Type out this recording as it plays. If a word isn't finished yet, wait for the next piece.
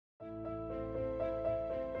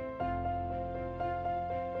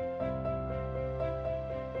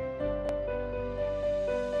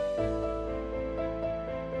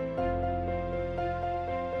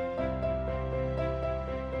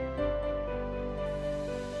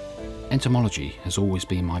Entomology has always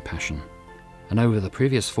been my passion, and over the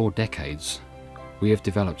previous 4 decades, we have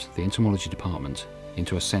developed the entomology department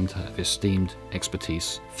into a centre of esteemed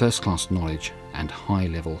expertise, first-class knowledge and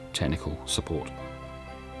high-level technical support.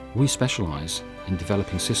 We specialise in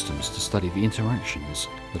developing systems to study the interactions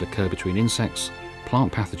that occur between insects,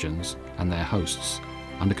 plant pathogens and their hosts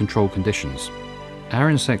under controlled conditions. Our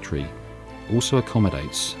insectary also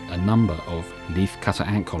accommodates a number of leafcutter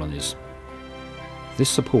ant colonies. This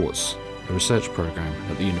supports a research programme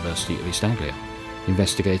at the University of East Anglia,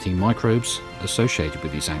 investigating microbes associated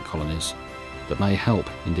with these ant colonies that may help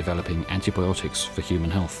in developing antibiotics for human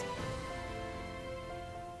health.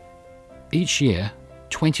 Each year,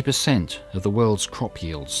 20% of the world's crop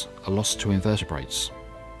yields are lost to invertebrates.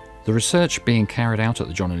 The research being carried out at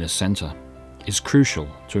the John Innes Centre is crucial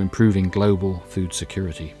to improving global food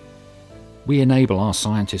security. We enable our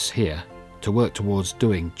scientists here to work towards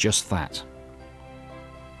doing just that.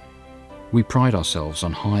 We pride ourselves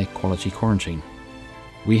on high quality quarantine.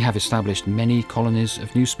 We have established many colonies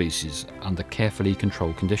of new species under carefully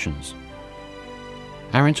controlled conditions.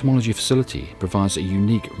 Our entomology facility provides a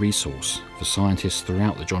unique resource for scientists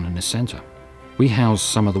throughout the John Innes Centre. We house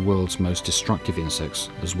some of the world's most destructive insects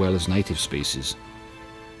as well as native species,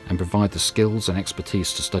 and provide the skills and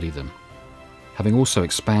expertise to study them, having also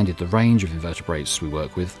expanded the range of invertebrates we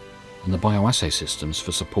work with and the bioassay systems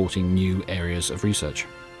for supporting new areas of research.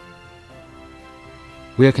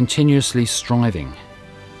 We are continuously striving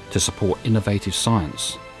to support innovative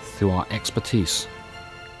science through our expertise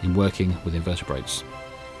in working with invertebrates.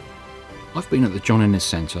 I've been at the John Innes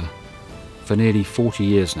Centre for nearly 40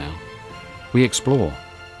 years now. We explore,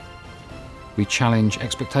 we challenge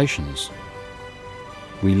expectations,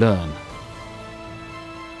 we learn,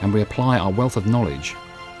 and we apply our wealth of knowledge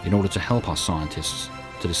in order to help our scientists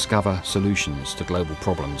to discover solutions to global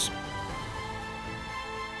problems.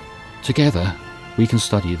 Together, we can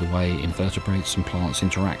study the way invertebrates and plants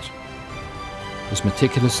interact, as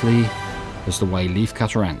meticulously as the way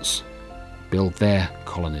leafcutter ants build their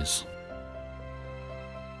colonies.